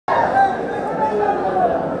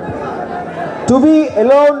To be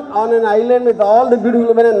alone on an island with all the beautiful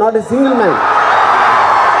women and not a single man.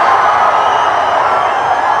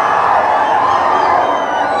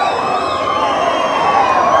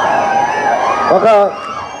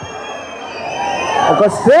 ఒక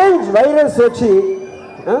strange virus వచ్చి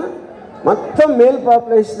మొత్తం male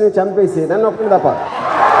population చంపేసి నన్ను ఒక్కడు తప్ప.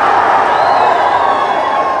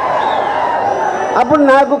 అప్పుడు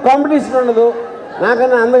నాకు కాంపిటీషన్ ఉండదు,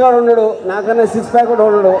 నాకన్నా అందగా ఉండడు, నాకన్నా సిక్స్ ప్యాక్ కూడా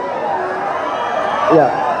ఉండడు. Yeah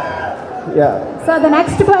yeah so the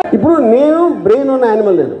next ఇప్పుడు నేను బ్రెయిన్ ఉన్న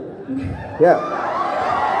యానిమల్ నేను. యా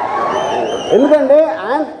ఎందుకంటే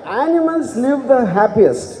animals live the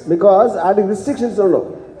happiest because వాటికి రిస్ట్రిక్షన్స్ ఉండవు.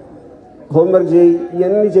 హోంవర్క్ చేయి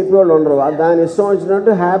ఇవన్నీ చెప్పేవాళ్ళు ఉండరు. దాని ఇష్టం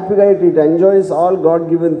వచ్చినట్టు హ్యాపీగా it enjoys all God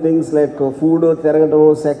given things like food, తిరగటం,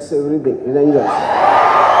 సెక్స్, ఎవ్రీథింగ్ ఇట్ ఎంజాయ్స్.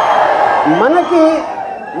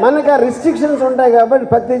 మనకి ఆ రిస్ట్రిక్షన్స్ ఉంటాయి కాబట్టి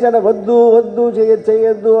ప్రతి చెడ వద్దు వద్దు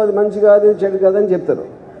చేయొద్దు, అది మంచి కాదు, చెడు కాదు అని చెప్తారు.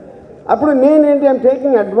 అప్పుడు నేనేంటి, I'm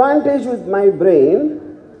taking advantage with my brain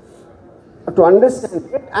to understand it.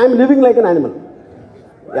 I'm living like an animal.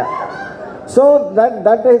 Yeah so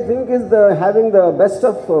that I think is having the best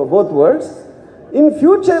of both worlds. In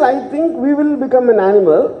future I think we will become an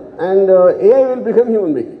animal and AI will become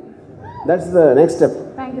human being. That's the next step.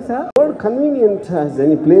 Thank you, sir. Word convenient has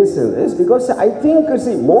any place in this because I think,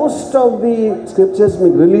 see, most of the scriptures,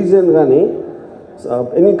 religion gani,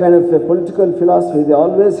 any kind of a political philosophy, they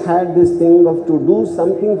always had this thing of to do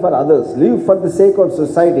something for others, live for the sake of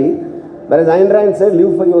society, whereas Ayn Rand said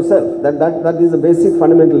live for yourself. That is the basic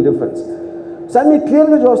fundamental difference. So I mean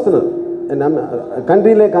clearly చూస్తున్నారు. And a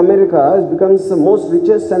country like America becomes the most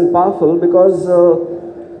richest and powerful because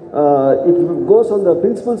it goes on the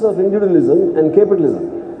principles of individualism and capitalism,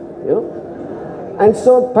 you know. And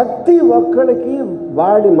so ప్రతి ఒక్కడికి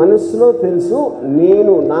వాడి మనసులో తెలుసు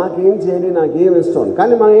నేను నాకేం చేయాలి, నాకేం ఇష్టం.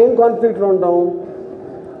 కానీ మనం ఏం కాన్ఫ్లిక్ట్లో ఉంటాం?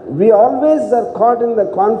 We always are caught in the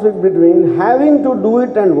conflict between having to do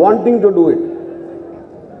it and wanting to do it.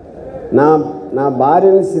 నా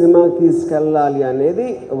భార్యని సినిమాకి తీసుకెళ్ళాలి అనేది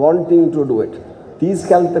వాంటింగ్ టు డూ ఇట్,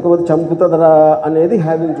 తీసుకెళ్ళకపోతే చంపుతుందరా అనేది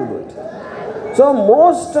having to do it. So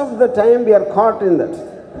most of the time we are caught in that.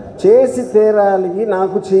 చేసి తీరాలికి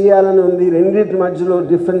నాకు చేయాలని ఉంది, రెండింటి మధ్యలో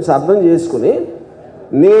డిఫరెన్స్ అర్థం చేసుకుని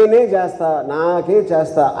నేనే చేస్తా, నాకే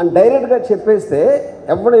చేస్తా అని డైరెక్ట్గా చెప్పేస్తే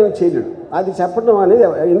ఎవడేమి చేయలేడు. అది చెప్పడం అనేది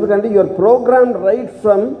ఎందుకంటే your programme right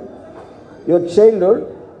from your childhood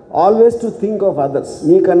always to think of others.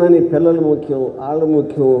 నీకన్నా నీ పిల్లలు ముఖ్యం, వాళ్ళు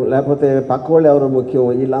ముఖ్యం, లేకపోతే పక్క వాళ్ళు ఎవరు ముఖ్యం,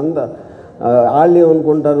 వీళ్ళందరూ వాళ్ళు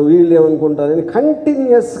ఏమనుకుంటారు, వీళ్ళు ఏమనుకుంటారు అని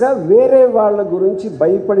కంటిన్యూస్గా వేరే వాళ్ళ గురించి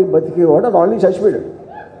భయపడి బతికేవాడు అది ఆల్రెడీ చచ్చిపోయాడు.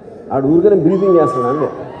 ఆడు ఊరికనే బ్రీతింగ్ చేస్తున్నాడు అంతే.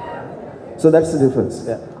 So that's the difference.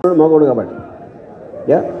 మగోడు కాబట్టి.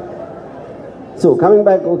 Yeah so coming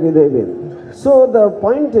back, okay they mean. So the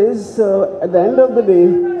point is at the end of the day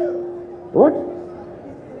what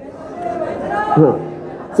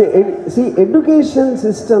see education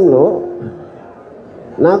system lo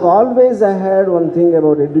నాకు always I had one thing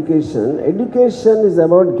about education is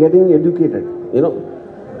about getting educated, you know.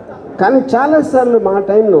 కానీ చాలా సార్లు మా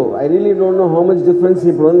టైంలో I really don't know how much difference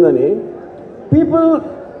ఇప్పుడు ఉందని people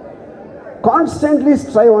constantly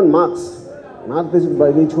strive on marks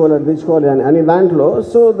తెచ్చుకోవాలి అని దాంట్లో.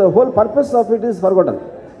 So the whole purpose of it is forgotten,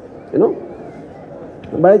 you know.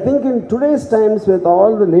 But I think in today's times with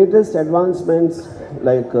all the latest advancements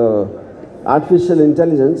like artificial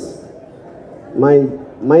intelligence,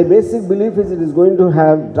 my basic belief is it is going to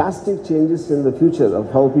have drastic changes in the future of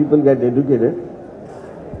how people get educated.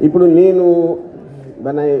 ఇప్పుడు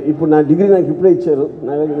నా degree నాకు ఇప్పుడే ఇచ్చారు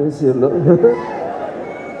నా యూనివర్సిటీలో.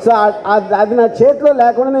 So అది నా చేతిలో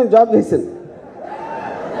లేకుండా నేను జాబ్ చేశాను.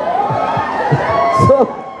 So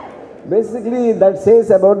basically that says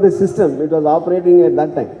about the system it was operating at that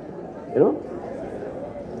time, you know.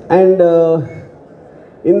 And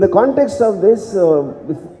in the context of this,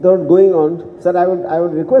 without going on, sir, I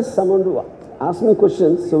would request someone to ask me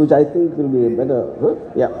questions, so which I think will be better.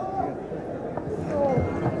 Yeah.